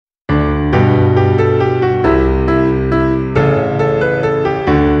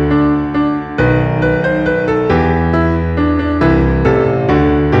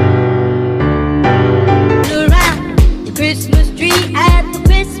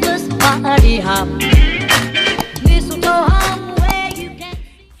Hey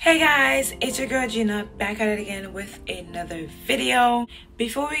guys, it's your girl Jina, back at it again with another video.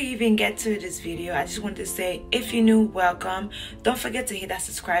 Before we even get to this video, I just wanted to say, if you're new, welcome. Don't forget to hit that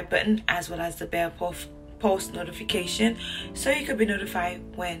subscribe button as well as the bell post notification so you could be notified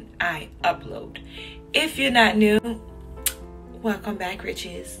when I upload. If you're not new, welcome back,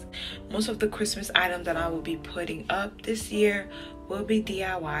 riches. Most of the Christmas items that I will be putting up this year will be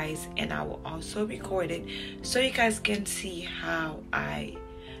DIYs, and I will also record it so you guys can see how I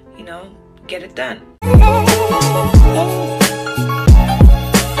get it done.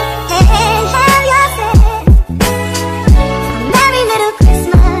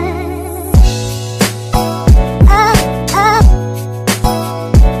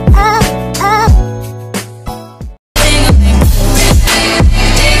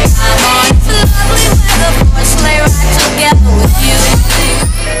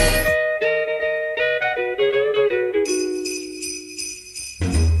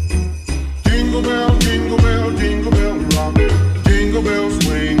 Jingle bell, jingle bell, jingle bell rock.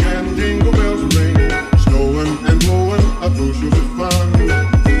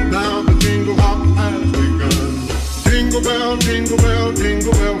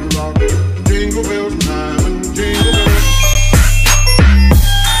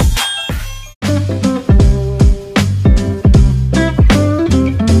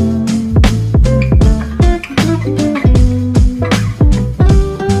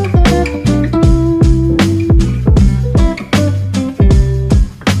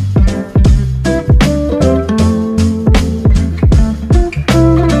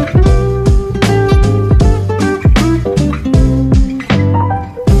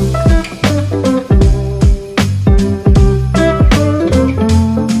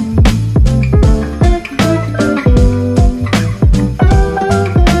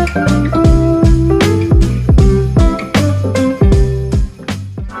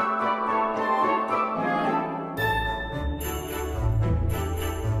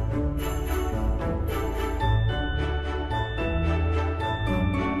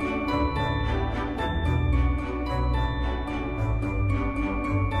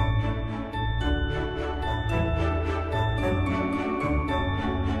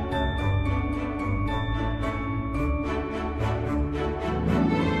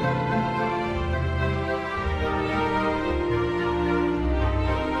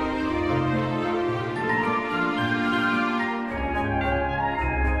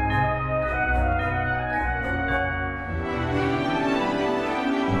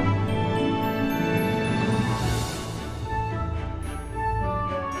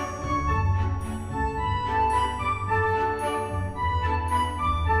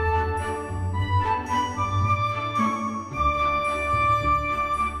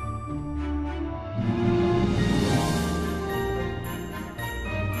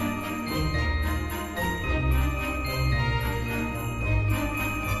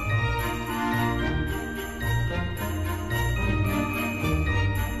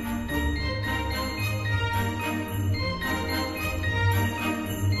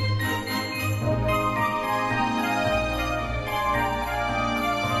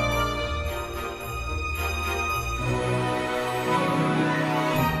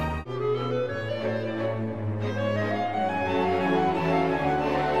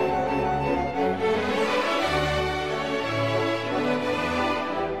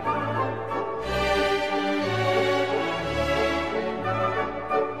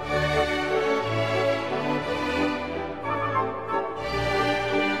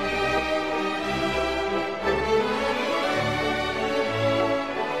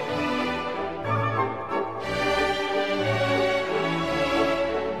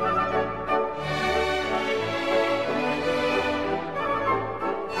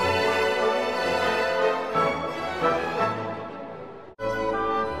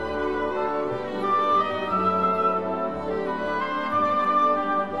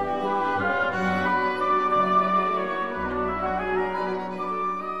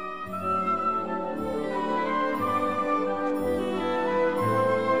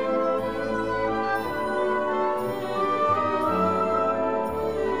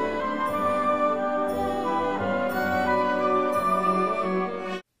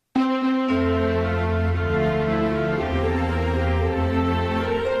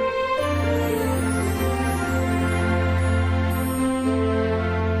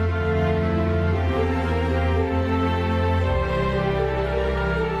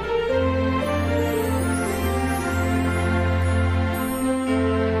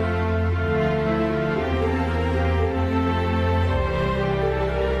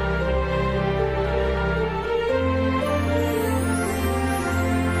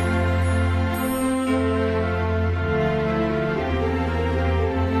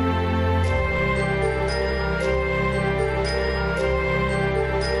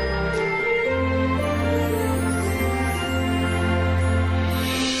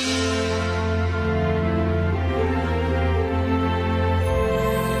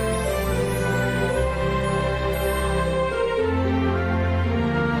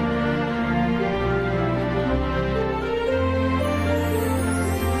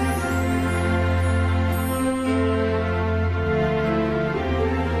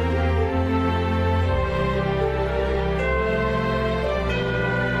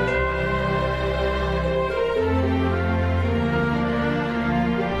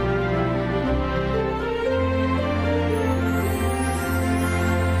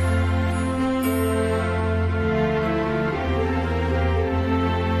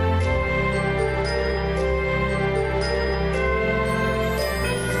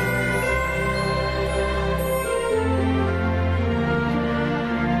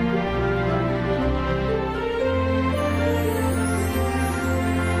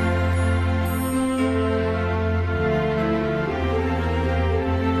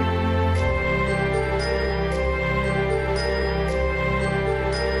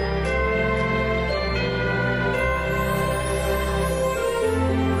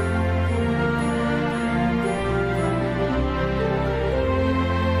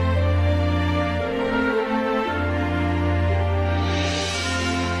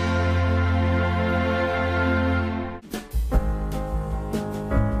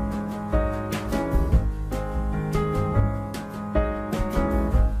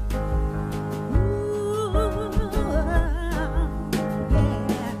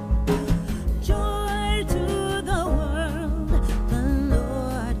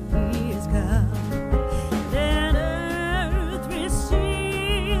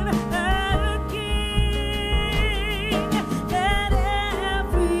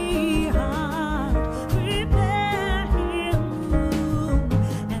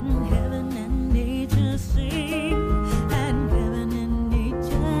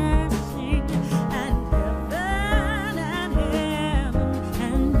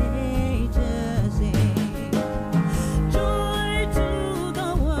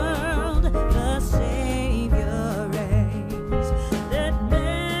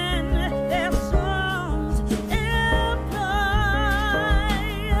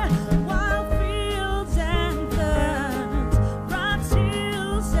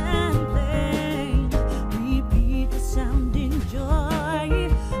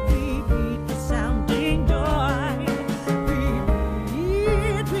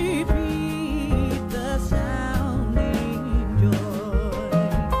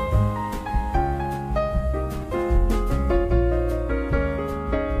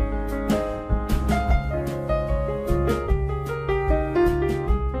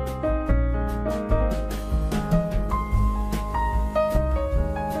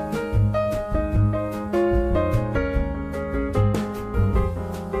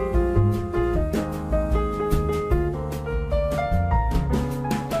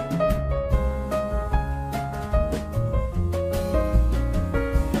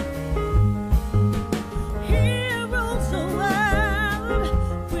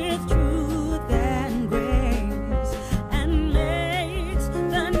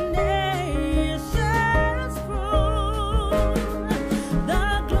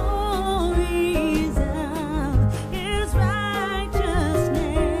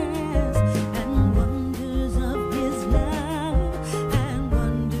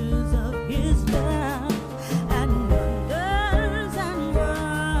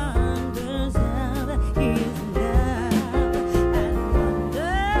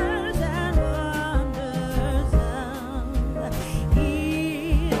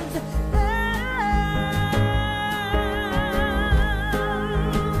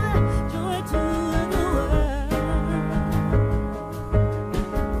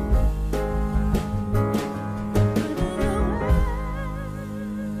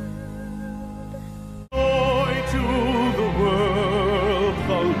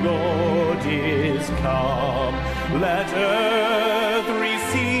 God is come. Let earth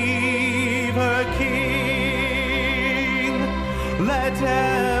receive her King. Let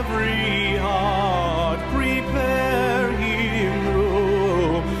every heart prepare him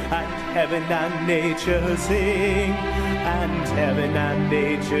room. And heaven and nature sing. And heaven and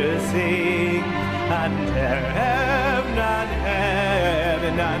nature sing. And heaven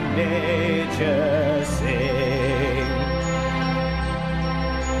and nature sing.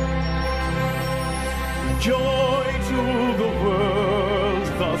 Joy to the world,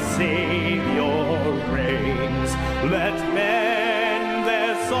 the Savior reigns. Let men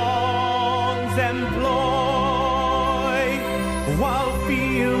their songs employ, while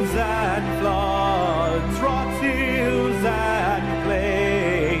fields and floods, rocks, hills and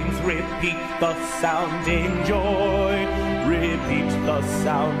plains repeat the sounding joy. Repeat the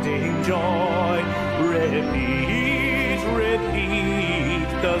sounding joy. Repeat, repeat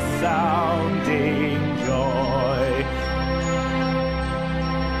the sounding joy.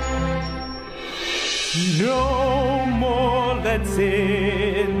 No more let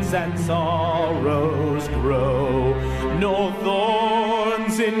sins and sorrows grow, nor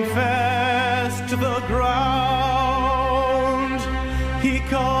thorns infest the ground. He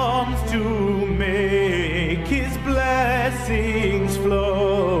comes to make his blessings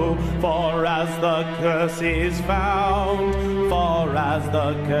flow, for as the curse is found, for as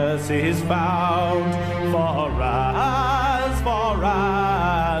the curse is found, for as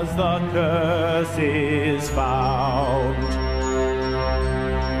the curse is found.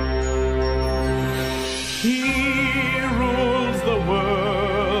 He rules the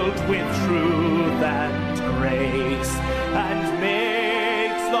world with truth and grace, and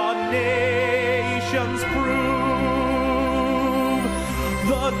makes the nations prove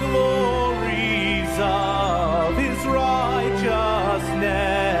the glories of his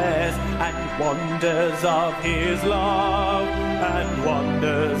righteousness, and wonders of his love, and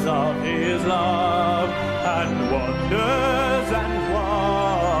wonders of his love, and wonders of